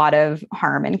does a lot of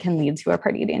harm and can lead to a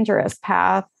pretty dangerous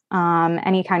path.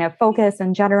 Any kind of focus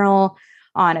in general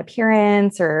on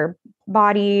appearance or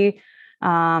body.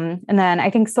 And then I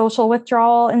think social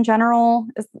withdrawal in general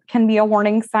can be a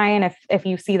warning sign. If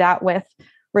you see that with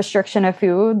restriction of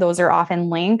food, those are often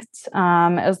linked,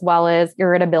 as well as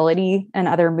irritability and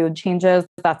other mood changes.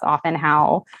 That's often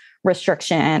how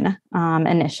restriction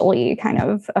initially kind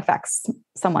of affects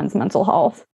someone's mental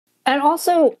health. And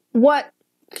also, what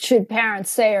should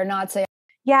parents say or not say?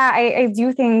 Yeah, I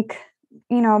do think,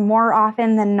 more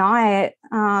often than not,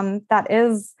 that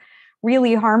is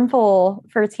really harmful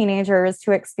for teenagers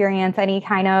to experience any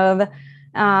kind of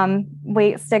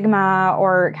weight stigma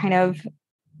or kind of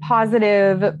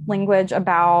positive language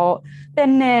about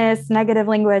thinness, negative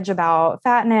language about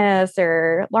fatness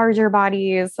or larger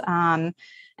bodies.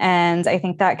 And I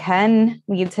think that can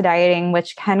lead to dieting,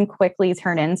 which can quickly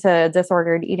turn into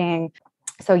disordered eating.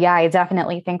 So yeah, I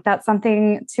definitely think that's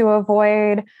something to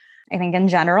avoid. I think in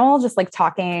general, just like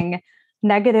talking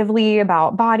negatively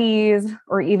about bodies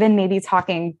or even maybe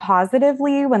talking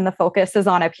positively when the focus is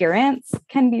on appearance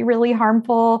can be really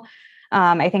harmful.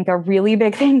 I think a really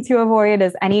big thing to avoid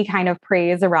is any kind of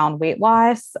praise around weight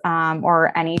loss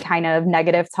or any kind of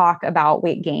negative talk about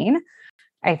weight gain.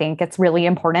 I think it's really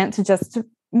important to just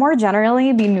more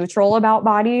generally be neutral about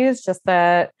bodies, just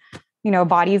that,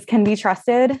 bodies can be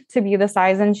trusted to be the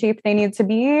size and shape they need to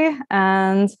be.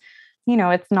 And,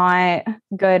 it's not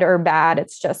good or bad.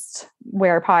 It's just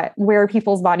where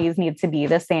people's bodies need to be,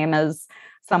 the same as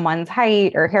someone's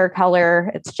height or hair color.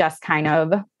 It's just kind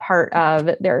of part of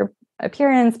their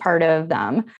appearance, part of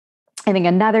them. I think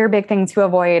another big thing to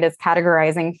avoid is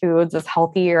categorizing foods as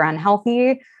healthy or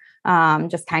unhealthy.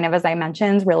 Just kind of, as I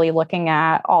mentioned, really looking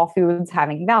at all foods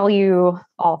having value,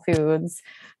 all foods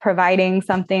providing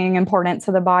something important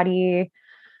to the body.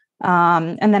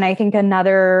 And then I think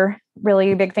another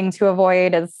really big thing to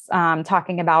avoid is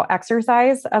talking about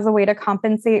exercise as a way to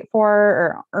compensate for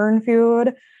or earn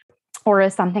food, or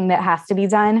as something that has to be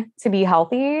done to be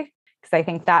healthy. Because I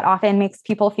think that often makes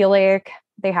people feel like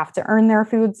they have to earn their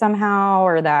food somehow,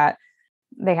 or that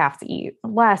they have to eat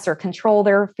less or control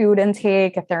their food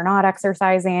intake if they're not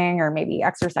exercising, or maybe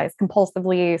exercise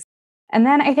compulsively. And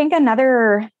then I think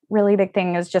another really big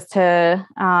thing is just to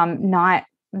not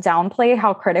downplay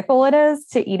how critical it is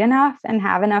to eat enough and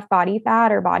have enough body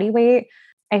fat or body weight.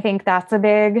 I think that's a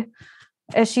big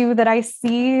issue that I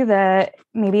see that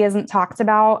maybe isn't talked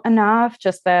about enough,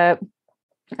 just that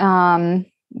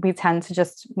we tend to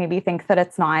just maybe think that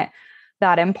it's not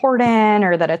that important,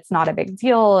 or that it's not a big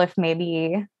deal if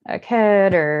maybe a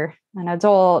kid or an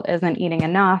adult isn't eating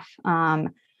enough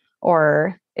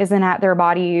or isn't at their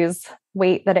body's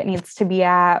weight that it needs to be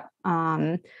at.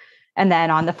 And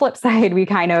then on the flip side, we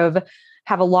kind of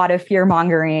have a lot of fear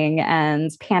mongering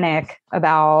and panic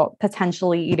about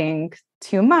potentially eating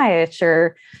too much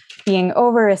or being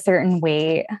over a certain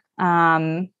weight,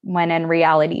 when in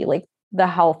reality, like the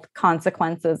health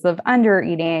consequences of under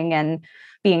eating and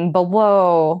being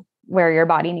below where your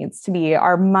body needs to be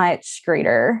are much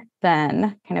greater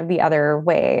than kind of the other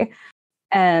way.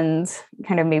 And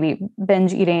kind of maybe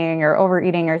binge eating or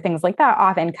overeating or things like that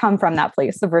often come from that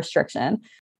place of restriction.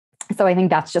 So I think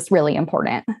that's just really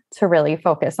important to really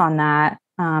focus on that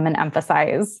and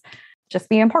emphasize just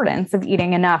the importance of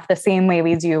eating enough, the same way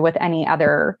we do with any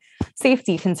other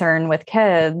safety concern with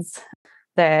kids,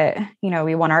 that,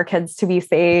 we want our kids to be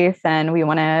safe and we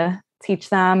want to teach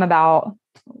them about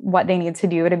what they need to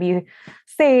do to be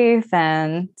safe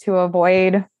and to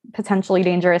avoid potentially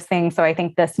dangerous things. So I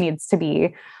think this needs to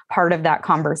be part of that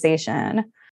conversation.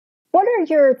 What are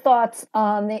your thoughts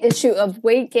on the issue of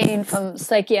weight gain from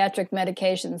psychiatric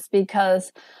medications?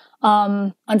 Because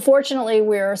unfortunately,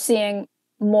 we're seeing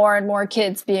more and more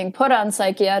kids being put on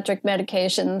psychiatric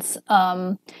medications.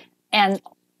 And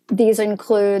these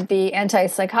include the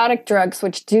antipsychotic drugs,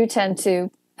 which do tend to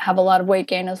have a lot of weight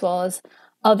gain, as well as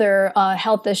other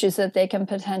health issues that they can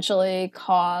potentially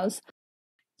cause.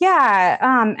 Yeah,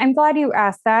 I'm glad you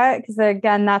asked that, because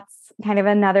again, that's kind of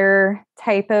another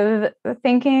type of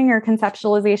thinking or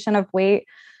conceptualization of weight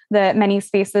that many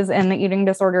spaces in the eating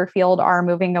disorder field are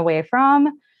moving away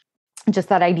from. Just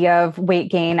that idea of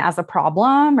weight gain as a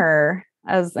problem or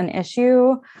as an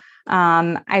issue.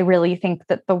 I really think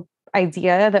that the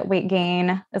idea that weight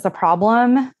gain is a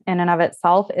problem in and of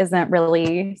itself isn't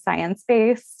really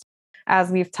science-based.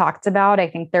 As we've talked about, I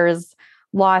think there's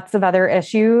lots of other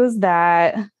issues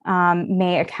that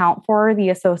may account for the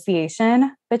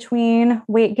association between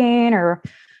weight gain or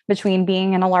between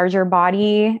being in a larger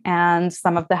body and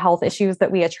some of the health issues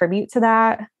that we attribute to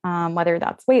that, whether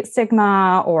that's weight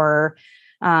stigma or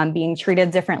being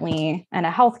treated differently in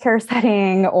a healthcare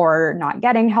setting or not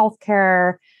getting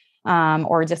healthcare,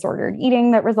 or disordered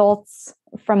eating that results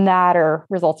from that or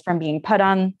results from being put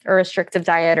on a restrictive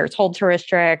diet or told to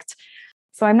restrict.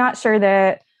 So I'm not sure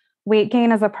that weight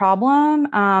gain is a problem.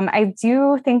 I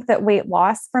do think that weight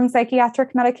loss from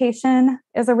psychiatric medication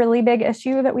is a really big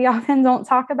issue that we often don't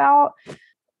talk about.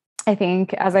 I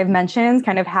think, as I've mentioned,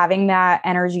 kind of having that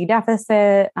energy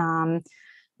deficit,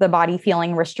 the body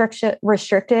feeling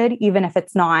restricted, even if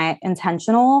it's not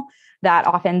intentional, that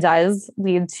often does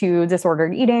lead to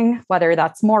disordered eating, whether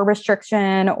that's more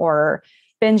restriction or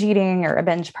binge eating or a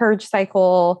binge purge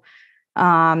cycle.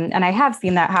 And I have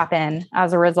seen that happen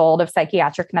as a result of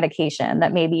psychiatric medication,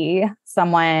 that maybe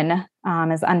someone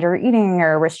is under eating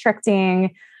or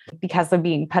restricting because of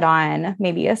being put on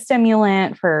maybe a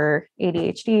stimulant for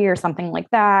ADHD or something like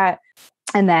that.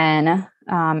 And then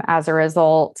as a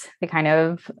result, they kind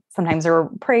of sometimes are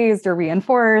praised or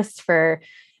reinforced for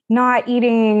not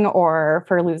eating or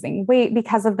for losing weight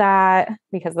because of that,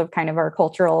 because of kind of our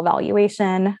cultural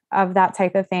evaluation of that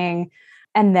type of thing.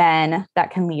 And then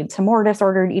that can lead to more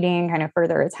disordered eating, kind of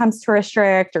further attempts to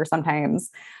restrict, or sometimes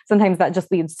that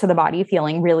just leads to the body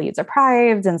feeling really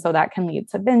deprived. And so that can lead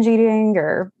to binge eating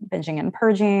or binging and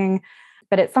purging.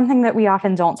 But it's something that we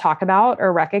often don't talk about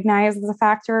or recognize as a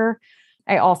factor.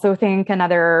 I also think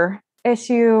another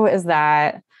issue is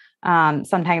that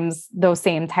sometimes those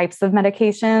same types of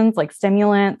medications, like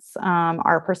stimulants,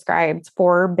 are prescribed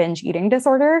for binge eating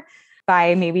disorder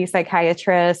by maybe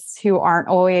psychiatrists who aren't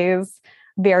always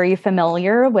very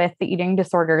familiar with the eating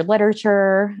disorder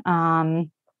literature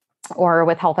or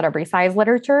with health at every size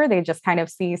literature. They just kind of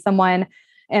see someone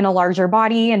in a larger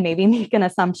body and maybe make an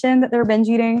assumption that they're binge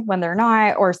eating when they're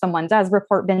not, or someone does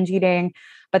report binge eating,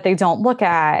 but they don't look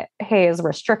at, hey, is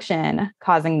restriction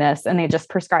causing this? And they just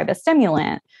prescribe a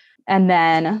stimulant. And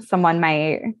then someone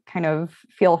might kind of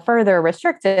feel further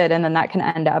restricted, and then that can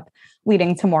end up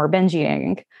leading to more binge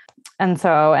eating. And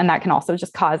that can also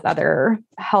just cause other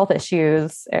health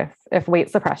issues if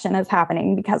weight suppression is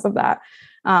happening because of that.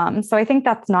 So I think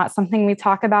that's not something we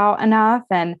talk about enough.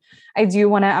 And I do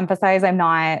want to emphasize, I'm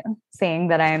not saying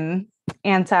that I'm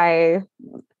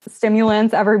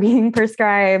anti-stimulants ever being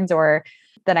prescribed, or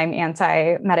that I'm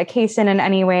anti-medication in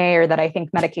any way, or that I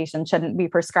think medication shouldn't be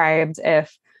prescribed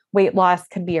if weight loss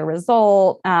could be a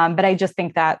result. But I just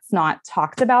think that's not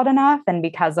talked about enough. And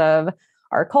because of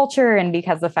our culture and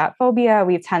because of fat phobia,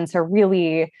 we tend to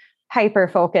really hyper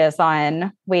focus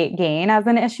on weight gain as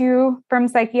an issue from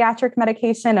psychiatric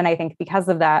medication. And I think because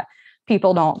of that,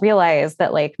 people don't realize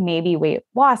that like maybe weight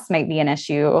loss might be an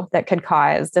issue that could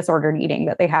cause disordered eating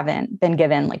that they haven't been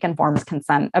given like informed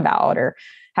consent about, or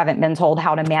haven't been told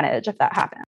how to manage if that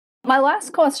happens. My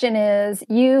last question is,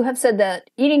 you have said that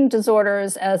eating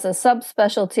disorders as a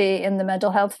subspecialty in the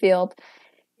mental health field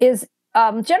is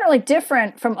generally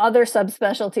different from other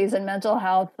subspecialties in mental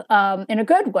health in a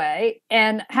good way.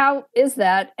 And how is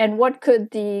that? And what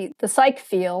could the psych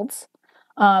fields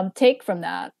take from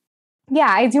that? Yeah,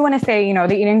 I do want to say,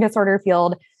 the eating disorder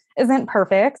field isn't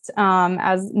perfect,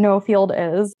 as no field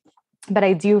is, but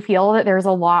I do feel that there's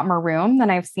a lot more room than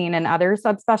I've seen in other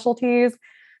subspecialties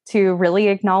to really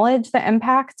acknowledge the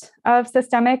impact of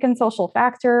systemic and social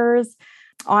factors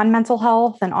on mental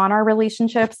health and on our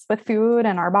relationships with food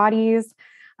and our bodies,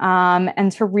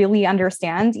 and to really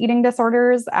understand eating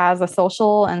disorders as a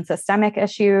social and systemic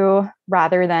issue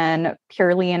rather than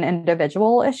purely an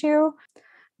individual issue.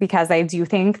 Because I do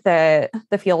think that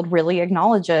the field really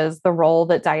acknowledges the role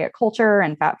that diet culture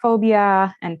and fat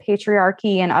phobia and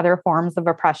patriarchy and other forms of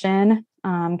oppression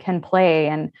can play,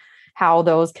 and how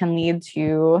those can lead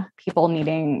to people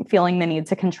feeling the need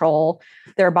to control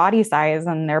their body size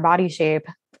and their body shape.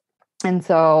 And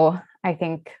so I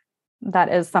think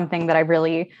that is something that I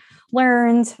really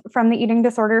learned from the eating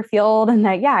disorder field, and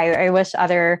that, I wish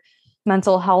other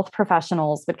mental health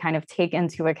professionals would kind of take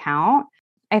into account.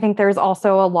 I think there's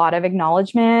also a lot of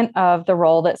acknowledgement of the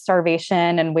role that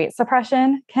starvation and weight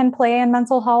suppression can play in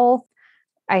mental health.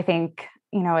 I think,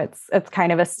 it's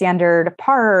kind of a standard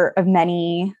part of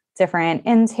many different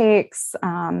intakes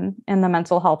in the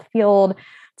mental health field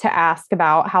to ask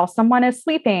about how someone is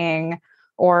sleeping,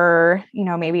 or,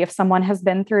 maybe if someone has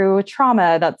been through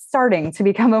trauma. That's starting to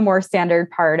become a more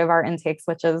standard part of our intakes,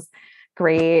 which is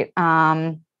great.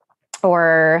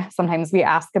 Or sometimes we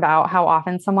ask about how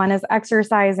often someone is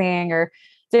exercising, or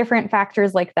different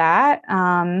factors like that.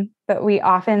 But we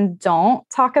often don't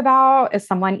talk about, is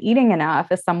someone eating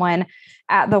enough? Is someone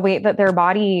at the weight that their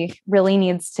body really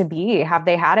needs to be? Have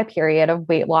they had a period of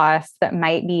weight loss that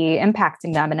might be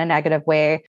impacting them in a negative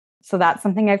way? So that's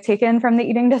something I've taken from the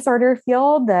eating disorder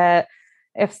field, that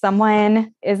if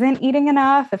someone isn't eating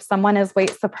enough, if someone is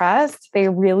weight suppressed, a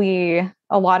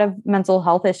lot of mental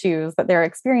health issues that they're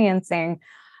experiencing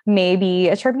may be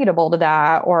attributable to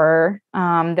that, or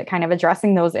that kind of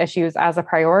addressing those issues as a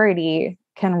priority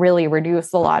can really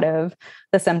reduce a lot of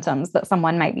the symptoms that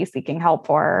someone might be seeking help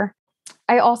for.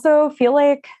 I also feel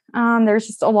like there's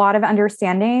just a lot of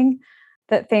understanding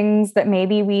that things that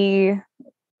maybe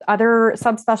other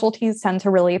subspecialties tend to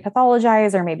really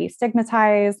pathologize or maybe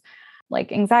stigmatize,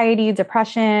 like anxiety,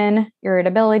 depression,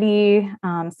 irritability,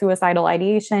 suicidal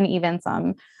ideation, even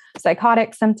some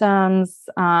psychotic symptoms.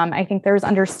 I think there's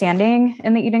understanding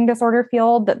in the eating disorder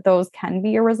field that those can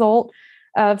be a result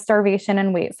of starvation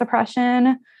and weight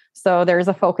suppression. So there's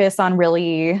a focus on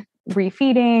really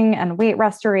refeeding and weight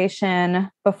restoration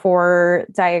before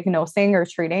diagnosing or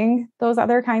treating those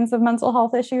other kinds of mental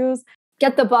health issues.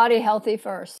 Get the body healthy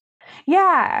first.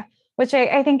 Yeah, which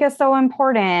I think is so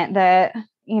important that,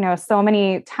 so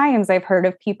many times I've heard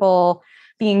of people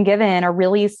being given a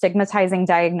really stigmatizing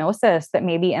diagnosis that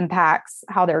maybe impacts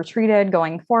how they're treated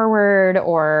going forward,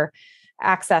 or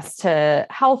access to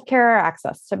healthcare,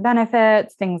 access to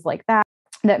benefits, things like that,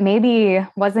 that maybe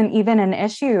wasn't even an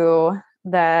issue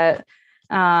that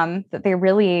they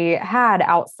really had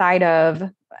outside of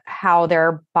how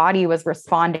their body was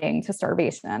responding to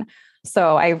starvation.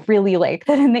 So I really like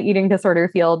that in the eating disorder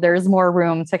field, there's more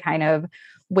room to kind of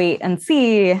wait and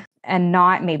see and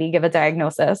not maybe give a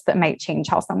diagnosis that might change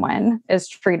how someone is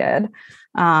treated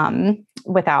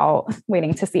without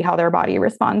waiting to see how their body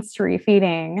responds to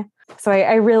refeeding. So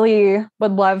I really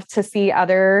would love to see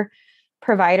other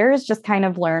providers just kind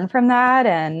of learn from that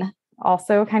and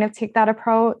also kind of take that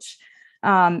approach.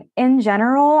 In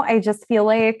general, I just feel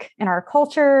like in our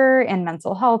culture and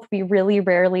mental health, we really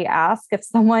rarely ask if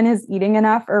someone is eating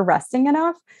enough or resting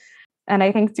enough. And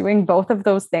I think doing both of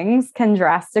those things can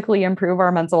drastically improve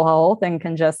our mental health and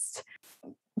can just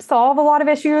solve a lot of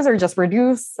issues, or just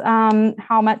reduce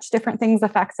how much different things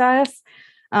affect us,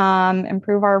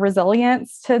 improve our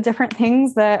resilience to different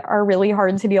things that are really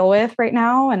hard to deal with right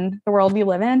now and the world we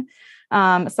live in.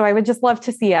 So I would just love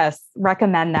to see us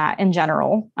recommend that in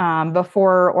general,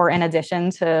 before or in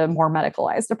addition to more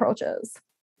medicalized approaches.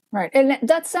 Right. And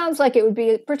that sounds like it would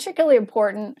be particularly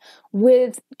important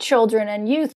with children and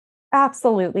youth.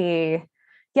 Absolutely.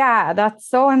 Yeah, that's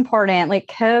so important. Like,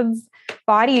 kids'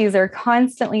 bodies are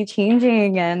constantly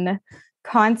changing and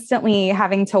constantly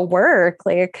having to work,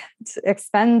 like to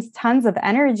expend tons of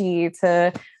energy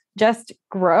to just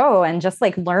grow and just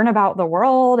like learn about the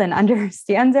world and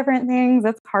understand different things.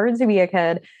 It's hard to be a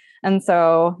kid. And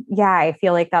so, yeah, I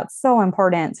feel like that's so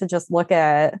important to just look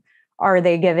at, are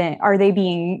they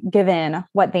being given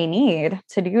what they need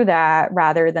to do that,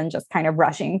 rather than just kind of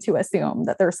rushing to assume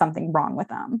that there's something wrong with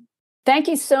them. Thank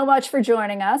you so much for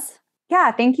joining us.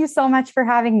 Yeah, thank you so much for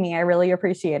having me. I really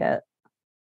appreciate it.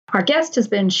 Our guest has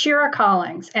been Shira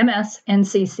Collings, MS,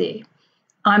 N.C.C.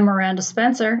 I'm Miranda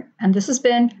Spencer, and this has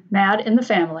been Mad in the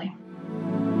Family.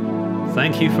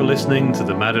 Thank you for listening to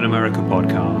the Mad in America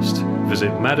podcast. Visit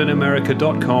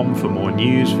madinamerica.com for more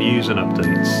news, views, and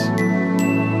updates.